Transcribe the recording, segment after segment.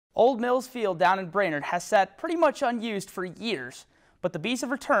Old Mills Field down in Brainerd has sat pretty much unused for years, but the Bees have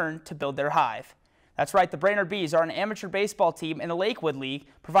returned to build their hive. That's right, the Brainerd Bees are an amateur baseball team in the Lakewood League,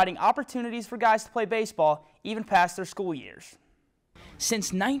 providing opportunities for guys to play baseball even past their school years.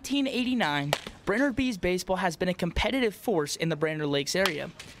 Since 1989, Brainerd Bees baseball has been a competitive force in the Brainerd Lakes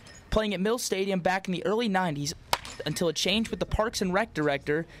area, playing at Mills Stadium back in the early 90s until a change with the Parks and Rec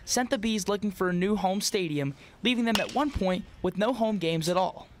director sent the Bees looking for a new home stadium, leaving them at one point with no home games at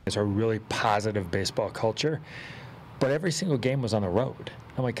all. It's a really positive baseball culture, but every single game was on the road.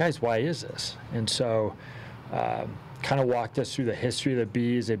 I'm like, guys, why is this? And so kind of walked us through the history of the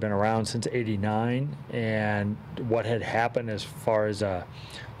Bees. They've been around since '89, and what had happened as far as a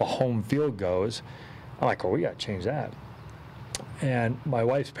home field goes. I'm like, well, we got to change that. And my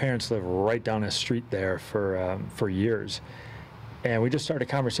wife's parents live right down the street there for years. And we just started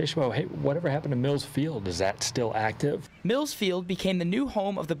a conversation about, hey, whatever happened to Mills Field? Is that still active? Mills Field became the new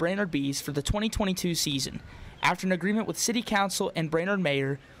home of the Brainerd Bees for the 2022 season. After an agreement with City Council and Brainerd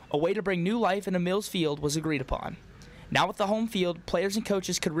Mayor, a way to bring new life into Mills Field was agreed upon. Now with the home field, players and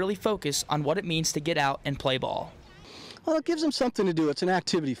coaches could really focus on what it means to get out and play ball. Well, it gives them something to do. It's an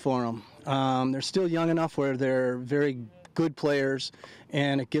activity for them. They're still young enough where they're very good players,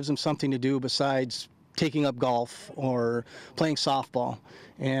 and it gives them something to do besides taking up golf or playing softball.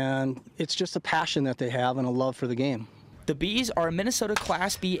 And it's just a passion that they have and a love for the game. The Bees are a Minnesota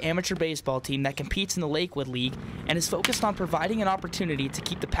Class B amateur baseball team that competes in the Lakewood League and is focused on providing an opportunity to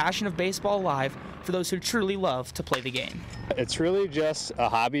keep the passion of baseball alive for those who truly love to play the game. It's really just a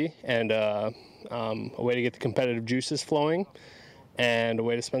hobby and a way to get the competitive juices flowing and a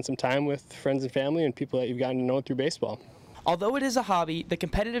way to spend some time with friends and family and people that you've gotten to know through baseball. Although it is a hobby, the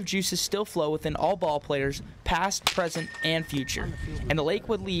competitive juices still flow within all ball players, past, present, and future. And the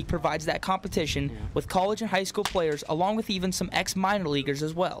Lakewood League provides that competition with college and high school players, along with even some ex-minor leaguers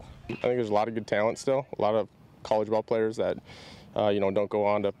as well. I think there's a lot of good talent still, a lot of college ball players that don't go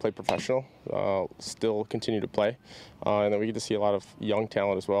on to play professional, still continue to play. And then we get to see a lot of young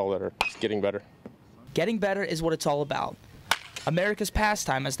talent as well that are just getting better. Getting better is what it's all about. America's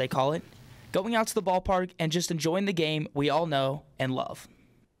pastime, as they call it. Going out to the ballpark and just enjoying the game we all know and love.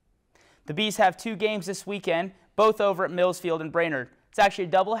 The Bees have 2 games this weekend, both over at Mills Field in Brainerd. It's actually a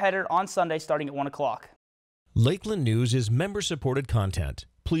doubleheader on Sunday starting at 1 o'clock. Lakeland News is member-supported content.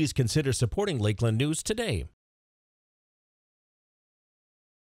 Please consider supporting Lakeland News today.